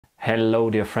Hello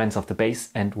dear friends of the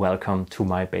bass and welcome to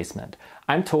my basement.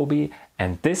 I'm Toby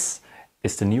and this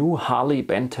is the new Harley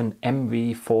Benton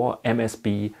MV-4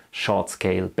 MSB short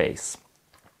scale bass.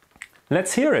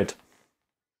 Let's hear it!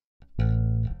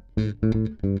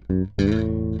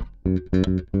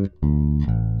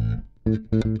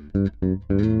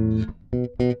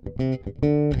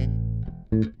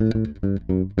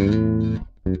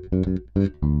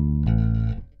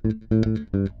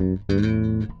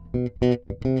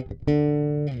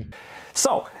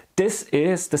 So, this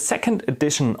is the second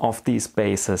edition of these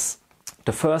basses.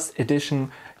 The first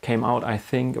edition came out, I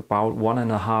think, about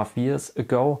 1.5 years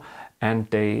ago, and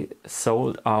they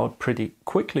sold out pretty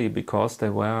quickly because they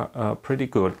were pretty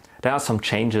good. There are some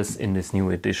changes in this new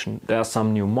edition. There are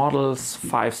some new models,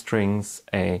 5 strings,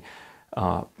 a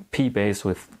P bass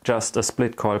with just a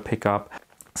split coil pickup,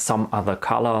 some other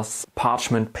colors,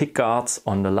 parchment pickguards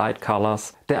on the light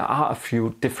colors. There are a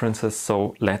few differences,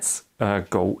 so let's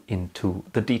go into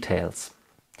the details.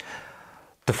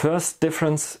 The first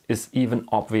difference is even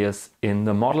obvious in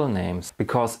the model names,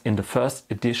 because in the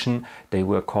first edition they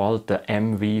were called the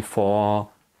MV-4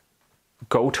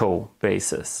 Goto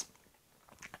basses,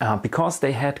 because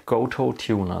they had Goto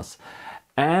tuners.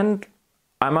 And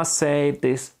I must say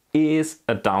this is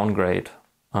a downgrade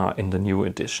in the new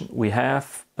edition. We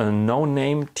have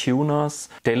no-name tuners.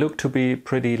 They look to be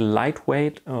pretty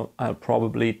lightweight. I'll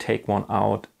probably take one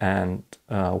out and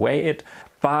weigh it,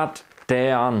 but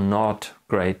they are not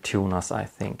great tuners, I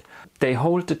think. They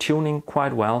hold the tuning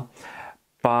quite well,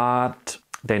 but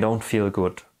they don't feel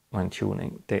good when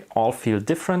tuning. They all feel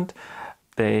different.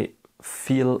 They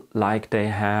feel like they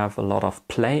have a lot of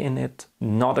play in it.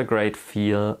 Not a great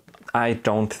feel. I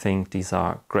don't think these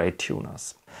are great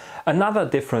tuners. Another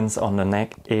difference on the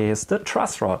neck is the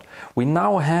truss rod. We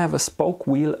now have a spoke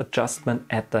wheel adjustment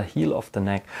at the heel of the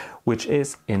neck, which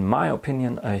is, in my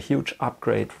opinion, a huge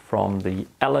upgrade from the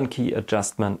Allen key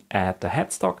adjustment at the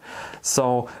headstock.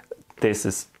 So this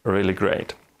is really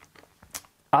great.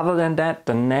 Other than that,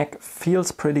 the neck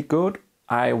feels pretty good.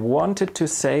 I wanted to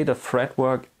say the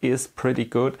fretwork is pretty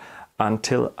good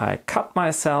until I cut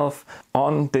myself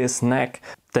on this neck.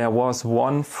 There was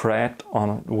one fret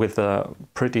with a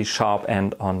pretty sharp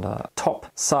end on the top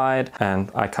side, and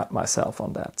I cut myself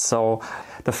on that. So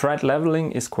the fret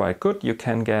leveling is quite good. You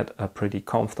can get a pretty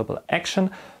comfortable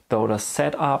action, though the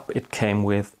setup it came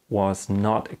with was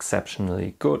not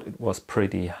exceptionally good. It was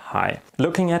pretty high.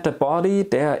 Looking at the body,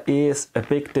 there is a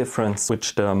big difference,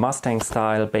 which the Mustang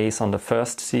style bass on the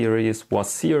first series was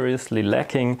seriously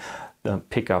lacking: the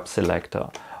pickup selector.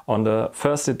 On the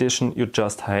first edition you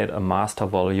just had a master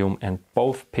volume and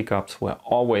both pickups were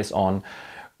always on,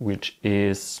 which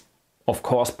is of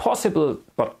course possible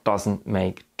but doesn't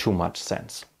make too much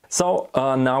sense. So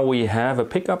now we have a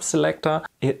pickup selector.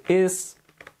 It is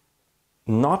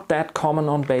not that common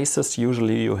on basses.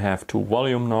 Usually you have 2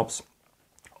 volume knobs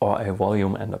or a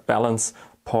volume and a balance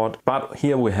port, but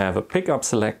here we have a pickup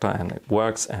selector and it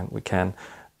works, and we can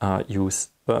use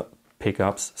the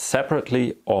pickups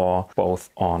separately or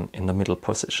both on in the middle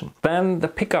position. Then the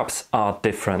pickups are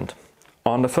different.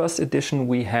 On the first edition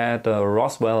we had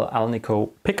Roswell Alnico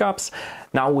pickups.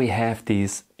 Now we have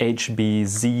these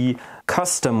HBZ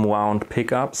custom wound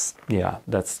pickups. Yeah,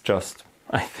 that's just,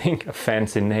 I think, a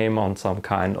fancy name on some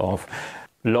kind of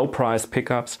low price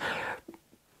pickups.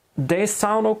 They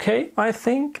sound okay, I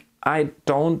think. I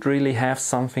don't really have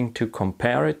something to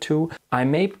compare it to. I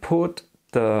may put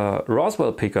the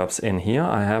Roswell pickups in here.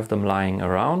 I have them lying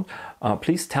around.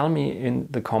 Please tell me in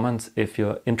the comments if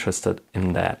you're interested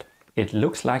in that. It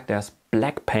looks like there's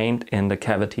black paint in the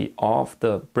cavity of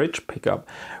the bridge pickup,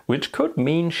 which could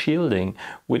mean shielding,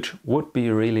 which would be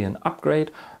really an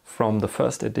upgrade from the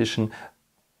first edition.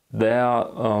 There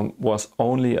was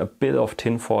only a bit of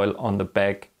tinfoil on the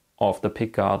back of the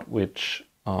pickguard, which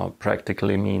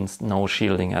practically means no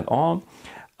shielding at all.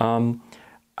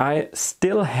 I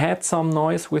still had some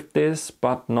noise with this,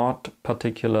 but not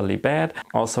particularly bad.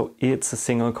 Also, it's a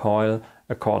single coil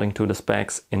according to the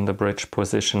specs in the bridge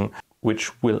position, which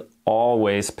will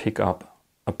always pick up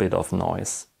a bit of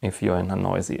noise if you're in a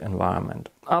noisy environment.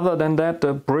 Other than that,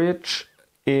 the bridge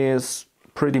is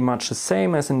pretty much the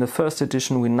same as in the first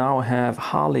edition. We now have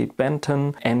Harley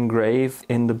Benton engraved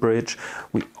in the bridge.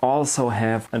 We also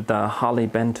have the Harley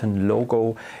Benton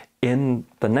logo in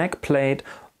the neck plate,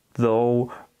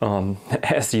 though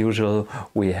as usual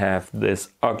we have this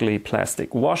ugly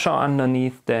plastic washer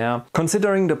underneath there.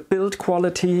 Considering the build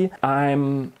quality,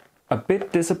 I'm a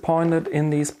bit disappointed in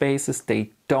these basses.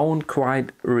 They don't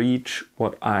quite reach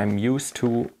what I'm used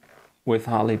to with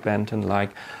Harley Benton.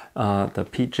 Like the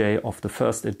PJ of the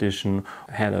first edition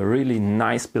had a really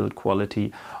nice build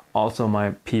quality. Also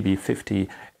my PB50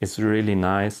 is really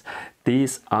nice.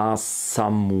 These are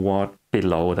somewhat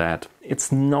below that.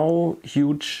 It's no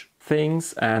huge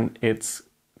things and it's,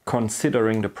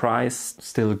 considering the price,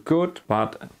 still good,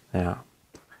 but yeah,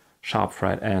 sharp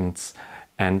thread ends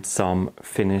and some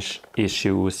finish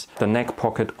issues. The neck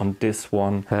pocket on this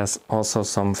one has also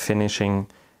some finishing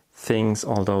things,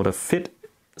 although the fit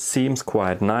seems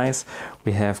quite nice.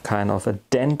 We have kind of a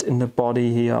dent in the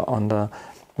body here on the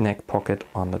neck pocket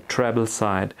on the treble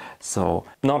side, so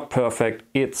not perfect.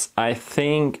 It's, I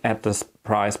think, at this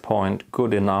price point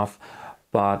good enough,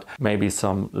 but maybe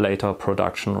some later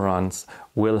production runs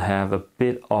will have a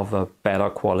bit of a better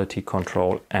quality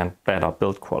control and better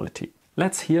build quality.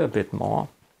 Let's hear a bit more.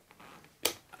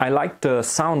 I like the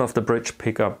sound of the bridge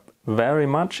pickup very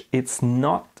much. It's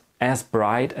not as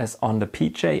bright as on the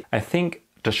PJ. I think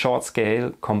the short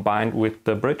scale combined with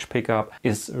the bridge pickup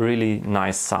is really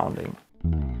nice sounding.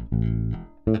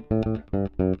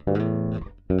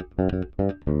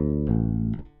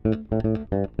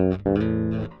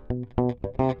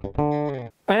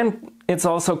 And it's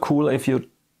also cool if you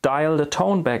dial the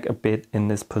tone back a bit in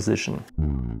this position.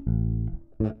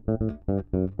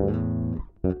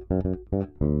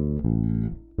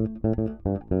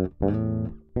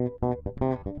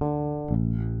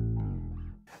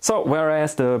 So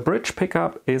whereas the bridge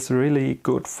pickup is really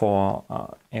good for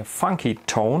a funky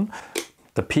tone,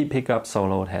 the P pickup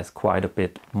solo has quite a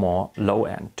bit more low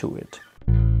end to it.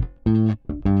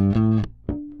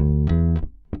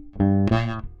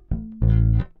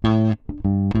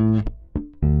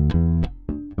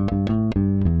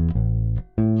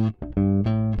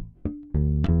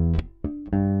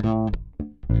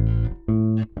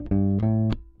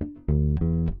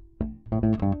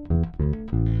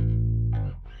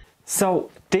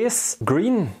 So this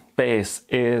green bass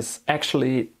is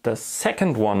actually the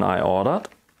second one I ordered.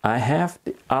 I have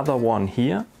the other one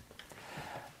here.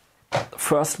 The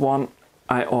first one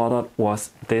I ordered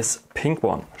was this pink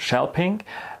one, shell pink,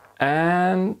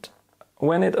 and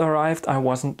when it arrived I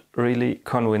wasn't really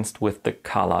convinced with the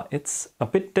color. It's a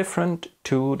bit different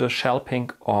to the shell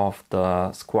pink of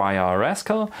the Squier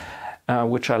Rascal,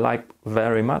 which I like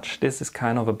very much. This is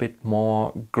kind of a bit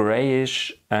more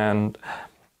grayish, and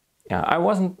yeah, I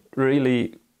wasn't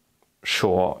really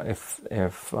sure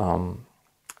if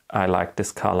I like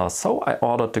this color, so I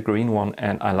ordered the green one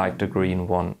and I like the green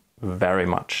one very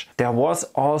much. There was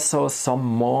also some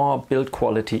more build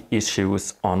quality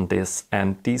issues on this,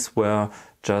 and these were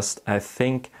just, I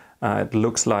think, it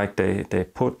looks like they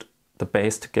put the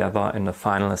bass together in the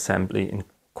final assembly in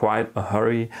quite a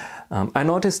hurry. I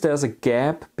noticed there's a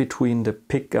gap between the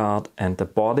pickguard and the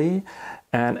body,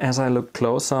 and as I looked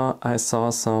closer I saw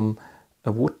some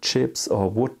wood chips or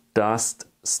wood dust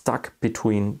stuck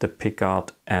between the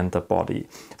pickguard and the body.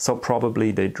 So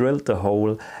probably they drilled the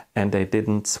hole and they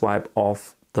didn't swipe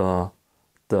off the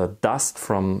dust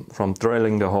from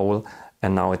drilling the hole,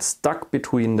 and now it's stuck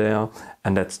between there,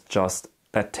 and that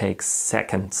takes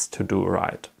seconds to do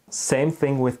right. Same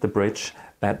thing with the bridge.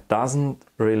 That doesn't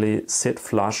really sit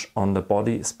flush on the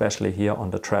body, especially here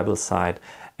on the treble side,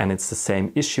 and it's the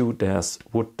same issue. There's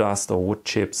wood dust or wood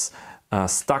chips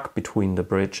stuck between the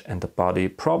bridge and the body,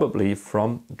 probably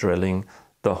from drilling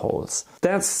the holes.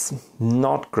 That's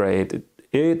not great.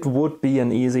 It would be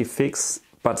an easy fix,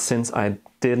 but since I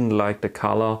didn't like the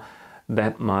color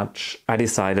that much, I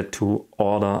decided to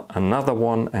order another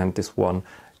one, and this one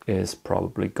is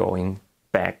probably going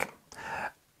back.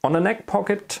 On the neck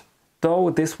pocket, though,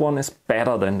 this one is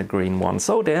better than the green one,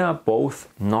 so they are both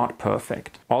not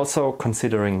perfect. Also,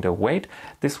 considering the weight,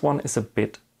 this one is a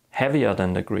bit heavier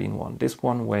than the green one. This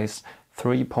one weighs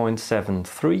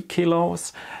 3.73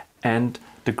 kilos and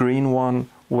the green one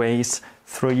weighs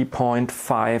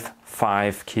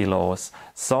 3.55 kilos.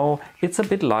 So it's a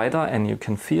bit lighter and you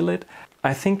can feel it.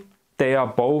 I think they are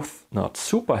both not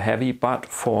super heavy, but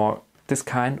for this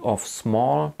kind of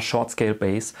small short scale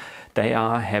bass, they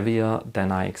are heavier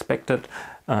than I expected,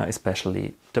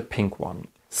 especially the pink one.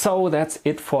 So that's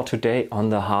it for today on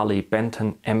the Harley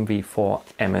Benton MV-4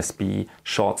 MSB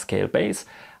short scale bass.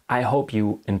 I hope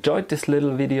you enjoyed this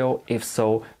little video. If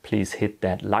so, please hit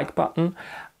that like button.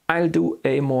 I'll do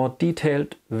a more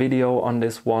detailed video on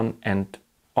this one, and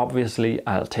obviously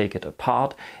I'll take it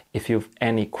apart. If you have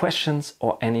any questions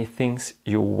or any things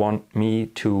you want me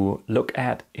to look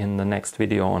at in the next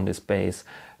video on this bass,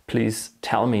 please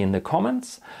tell me in the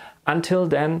comments. Until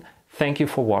then, thank you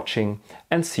for watching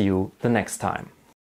and see you the next time.